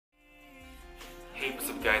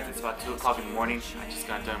Guys, it's about 2 o'clock in the morning. I just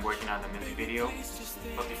got done working on the music video.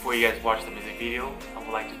 But before you guys watch the music video, I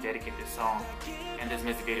would like to dedicate this song and this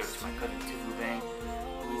music video to my cousin Toufue,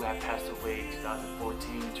 who had passed away in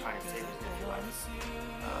 2014 trying to save his nephew's life.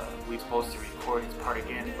 We were supposed to record his part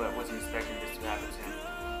again, but wasn't expecting this to happen to him.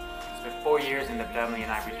 It's been 4 years and the family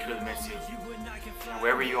and I truly miss you. And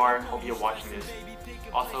wherever you are, hope you're watching this.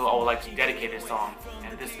 Also, I would like to dedicate this song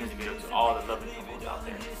and this music video to all the lovely couples out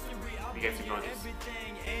there. Hope you guys enjoy this.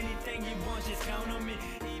 Anything you want, just count on me.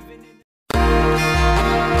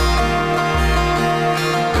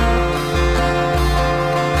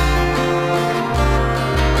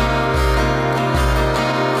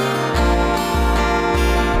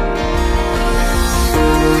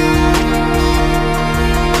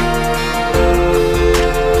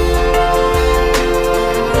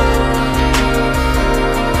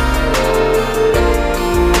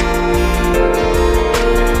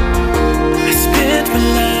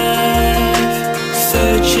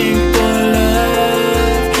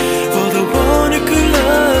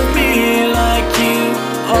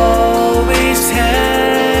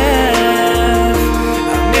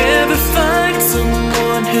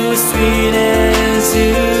 Sweet as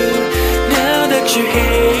you. Now that you're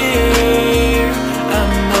here,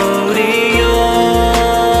 I'm holding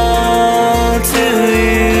on to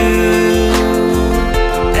you.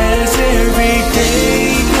 As every day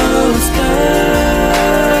goes by,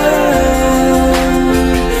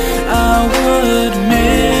 I would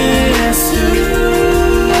miss you.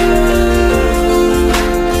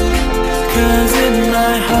 'Cause in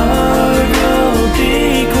my heart you'll be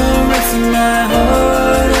caressing my heart.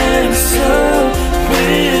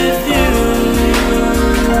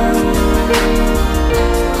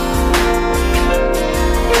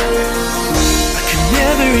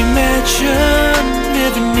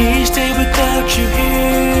 Never need stay without you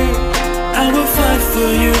here. I will fight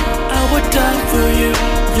for you, I would die for you.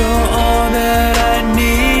 You're all that I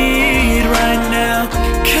need right now.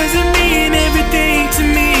 'Cause you mean everything to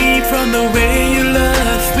me. From the way you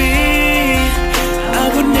love me, I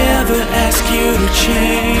would never ask you to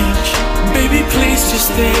change. Baby, please just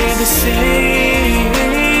stay the same.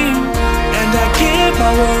 And I give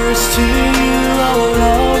my words to you, I will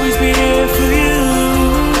always be here for you.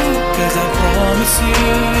 'Cause I promise you,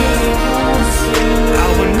 I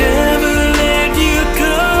will never let you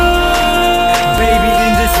go. Baby,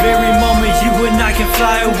 in this very moment, you and I can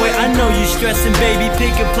fly away. I know you're stressing, baby,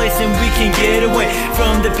 pick a place and we can get away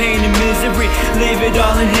from the pain and misery. Leave it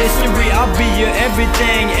all in history. I'll be your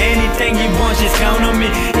everything, anything you want, just count on me.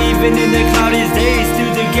 Even in the cloudiest days,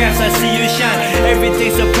 through the gaps I see you shine.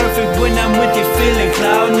 Everything's so perfect when I'm with you, feeling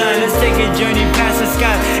cloud nine. Let's take a journey past the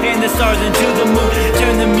sky and the stars into the moon.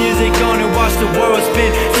 Turn the music on and watch the world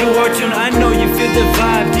spin to our tune. I know you feel the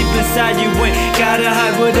vibe deep inside you. Ain't gotta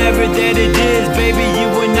hide whatever that it is, baby. You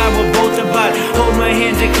and I will both abide. Hold my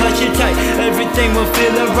hands and clutch it tight. Everything will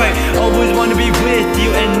feel alright. Always wanna be with you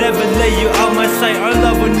and never lay you out my sight. Our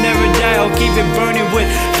love will never die. I'll keep it burning with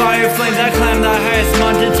fire flames. I climb the highest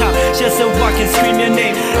mountain top just so I can scream your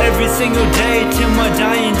name every single day till my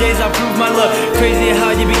dying days. I prove my love. Crazy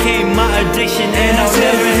how you became my addiction, and I'll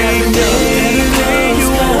never have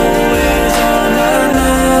enough.